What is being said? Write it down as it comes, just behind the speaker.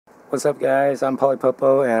What's up, guys? I'm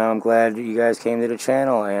Polypopo, and I'm glad you guys came to the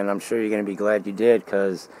channel, and I'm sure you're going to be glad you did,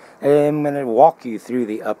 because I'm going to walk you through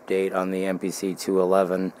the update on the MPC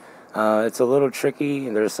 211. It's a little tricky.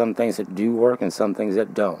 There's some things that do work and some things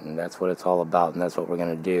that don't, and that's what it's all about, and that's what we're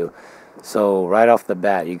going to do. So right off the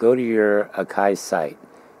bat, you go to your Akai site,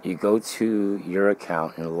 you go to your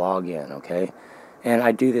account and log in, okay? And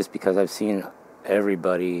I do this because I've seen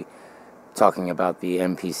everybody talking about the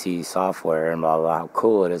MPC software and blah, blah, how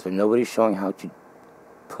cool it is, but nobody's showing how to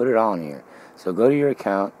put it on here. So go to your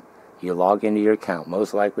account, you log into your account.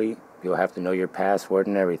 Most likely, you'll have to know your password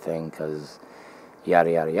and everything, because yada,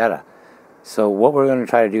 yada, yada. So what we're going to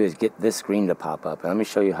try to do is get this screen to pop up, and let me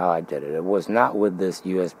show you how I did it. It was not with this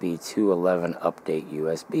USB 211 update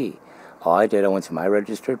USB. All I did, I went to my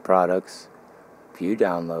registered products, view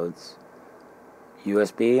downloads,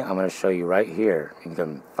 USB, I'm going to show you right here. You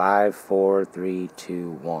can 5, 4, 3,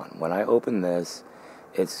 2, 1. When I open this,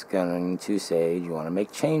 it's going to say you want to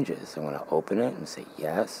make changes. I'm going to open it and say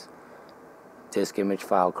yes. Disk image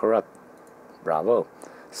file corrupt. Bravo.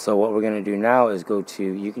 So what we're going to do now is go to,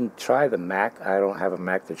 you can try the Mac. I don't have a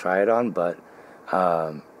Mac to try it on, but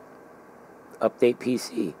update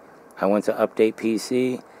PC. I went to update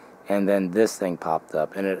PC, and then this thing popped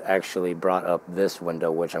up, and it actually brought up this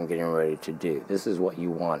window, which I'm getting ready to do. This is what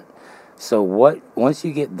you want. So once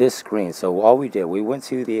you get this screen, so all we did, we went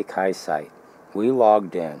to the Akai site. We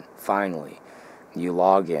logged in, finally. You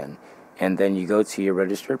log in, and then you go to your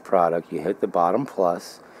registered product, you hit the bottom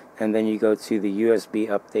plus, and then you go to the USB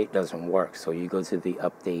update doesn't work, so you go to the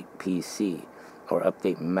update PC or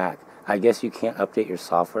update Mac. I guess you can't update your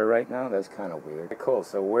software right now. That's kind of weird. Cool,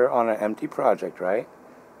 so we're on an empty project, right?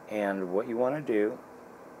 And what you want to do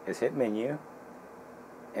is hit menu,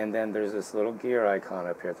 and then there's this little gear icon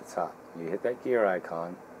up here at the top. You hit that gear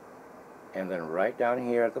icon, and then right down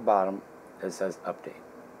here at the bottom it says update.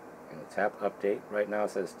 You're going to tap update. Right now it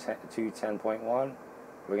says 2.10.1.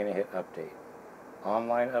 We're going to hit update.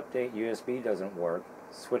 Online update USB doesn't work.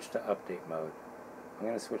 Switch to update mode. I'm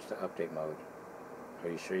going to switch to update mode. Are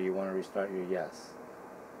you sure you want to restart your yes?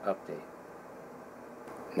 Update.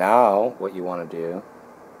 Now what you want to do,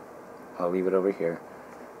 I'll leave it over here.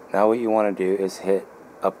 Now what you want to do is hit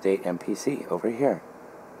update MPC over here.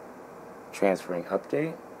 Transferring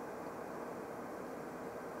update.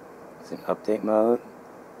 It's in update mode.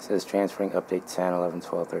 It says transferring update 10, 11,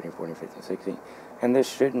 12, 13, 14, 15, 16. And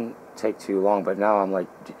this shouldn't take too long, but now I'm like,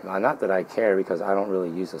 not that I care because I don't really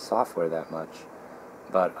use the software that much,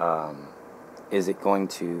 but is it going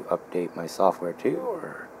to update my software too,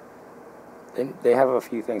 or? They have a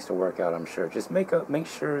few things to work out, I'm sure. Just make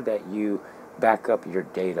sure that you back up your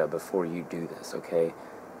data before you do this, okay?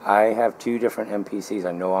 I have 2 different MPCs.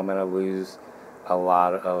 I know I'm going to lose a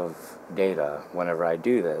lot of data whenever I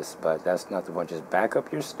do this, but that's not the point. Just back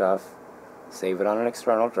up your stuff, save it on an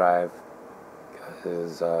external drive,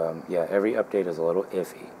 because, yeah, every update is a little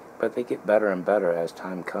iffy, but they get better and better as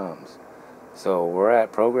time comes. So we're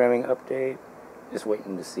at programming update, just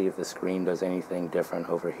waiting to see if the screen does anything different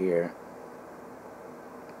over here.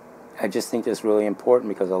 I just think that's really important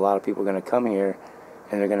because a lot of people are going to come here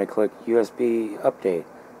and they're going to click USB update,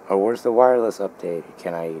 or where's the wireless update?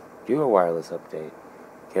 Can I do a wireless update?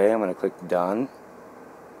 Okay, I'm going to click done.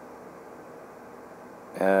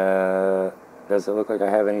 Does it look like I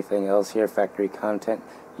have anything else here? Factory content.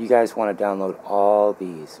 You guys want to download all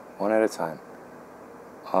these one at a time.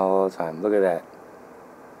 All the time. Look at that.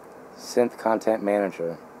 Synth Content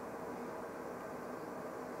Manager.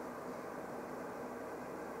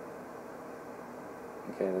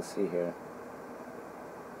 Okay, let's see here.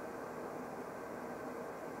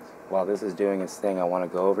 While this is doing its thing, I want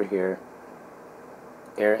to go over here.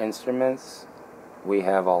 Air instruments. We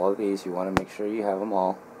have all of these. You want to make sure you have them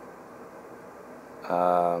all.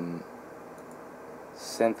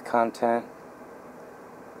 Synth content.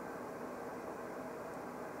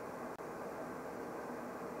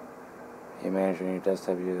 You manage your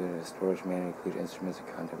desktop using the storage menu include instruments and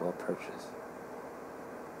content well purchased.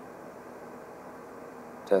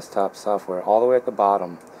 Desktop software all the way at the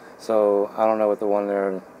bottom. So I don't know what the one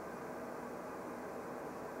there.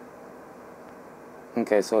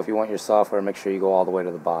 Okay, so if you want your software, make sure you go all the way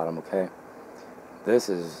to the bottom, okay? This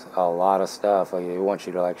is a lot of stuff. Like, they want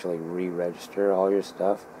you to actually re-register all your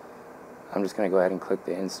stuff. I'm just going to go ahead and click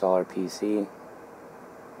the installer PC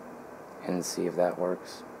and see if that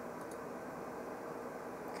works.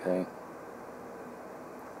 Okay.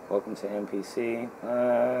 Welcome to MPC.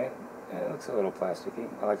 It looks a little plasticky.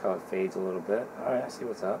 I like how it fades a little bit. Alright, I see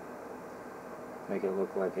what's up. Make it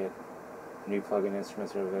look like it. New plugin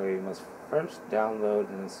instruments are available. You must first download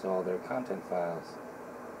and install their content files.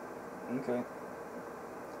 Okay.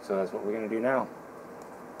 So that's what we're going to do now.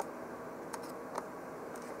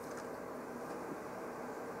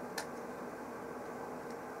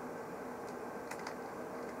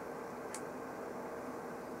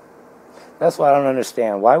 That's what I don't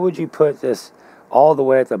understand. Why would you put this all the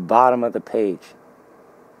way at the bottom of the page?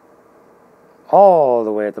 All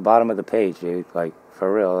the way at the bottom of the page, dude. Like,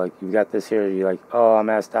 for real. Like, you got this here, you're like, oh, I'm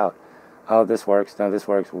asked out. Oh, this works. No, this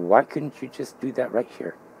works. Why couldn't you just do that right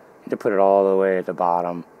here? You had to put it all the way at the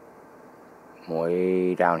bottom.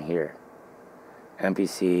 Way down here.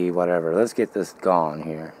 MPC, whatever. Let's get this gone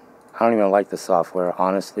here. I don't even like the software,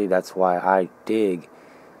 honestly. That's why I dig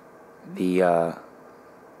the,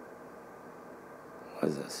 what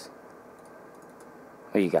is this?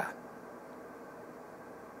 What do you got?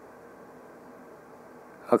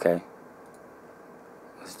 Okay.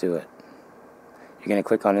 Let's do it. You're going to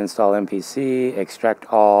click on Install MPC, extract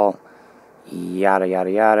all, yada,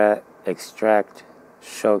 yada, yada, extract,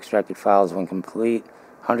 show extracted files when complete,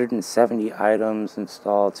 170 items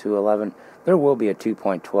installed, 211. There will be a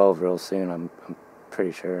 2.12 real soon, I'm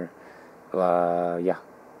pretty sure. Yeah,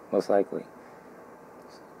 most likely.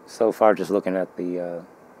 So far, just looking at the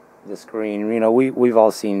screen, you know, we've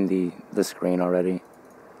all seen the screen already.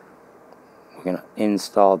 We're going to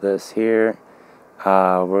install this here.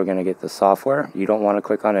 We're going to get the software. You don't want to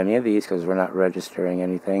click on any of these because we're not registering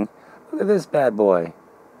anything. Look at this bad boy.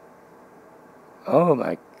 Oh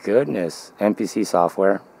my goodness. MPC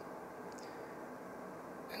software.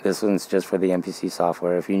 This one's just for the MPC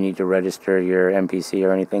software. If you need to register your MPC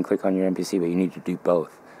or anything, click on your MPC, but you need to do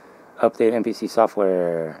both. Update MPC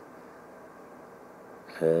software.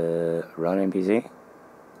 Run MPC.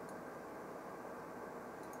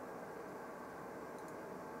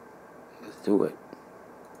 Let's do it.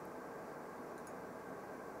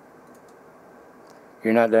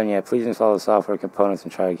 You're not done yet. Please install the software components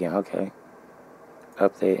and try again. Okay.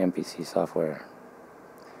 Update MPC software.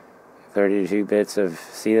 32 bits of...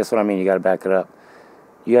 See, that's what I mean. You got to back it up.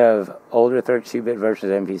 You have older 32-bit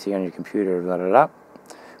versions of MPC on your computer. Blah, blah, blah.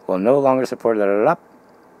 Will no longer support... Blah, blah, blah.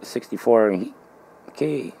 64...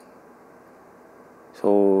 Okay.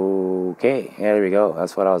 So... Okay. Yeah, there we go.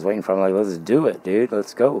 That's what I was waiting for. I'm like, let's do it, dude.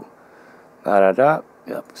 Let's go. Da, da, da.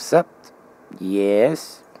 Accept.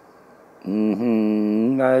 Yes.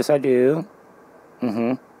 Yes, I do.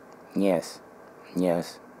 Yes.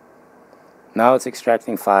 Yes. Now it's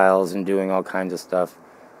extracting files and doing all kinds of stuff.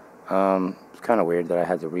 It's kind of weird that I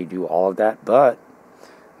had to redo all of that, but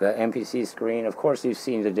the MPC screen, of course you've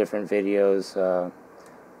seen the different videos.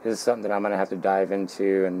 This is something that I'm going to have to dive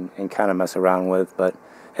into and kind of mess around with, but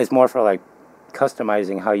it's more for like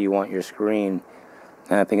customizing how you want your screen,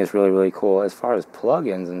 and I think it's really, really cool. As far as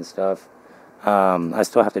plugins and stuff, I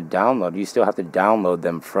still have to download. You still have to download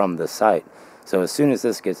them from the site. So as soon as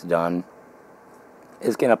this gets done,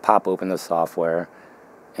 it's going to pop open the software,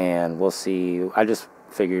 and we'll see. I just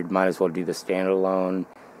figured might as well do the standalone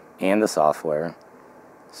and the software.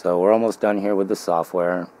 So we're almost done here with the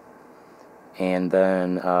software, and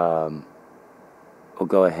then we'll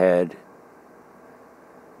go ahead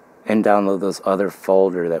and download those other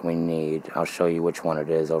folder that we need. I'll show you which one it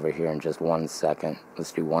is over here in just 1 second.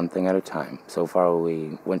 Let's do one thing at a time. So far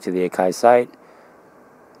we went to the Akai site,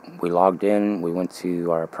 we logged in, we went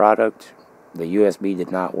to our product. The USB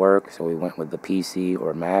did not work, so we went with the PC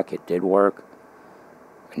or Mac. It did work.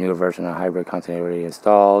 A newer version of hybrid content already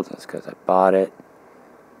installed. That's because I bought it.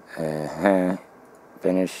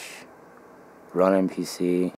 Finish. Run MPC.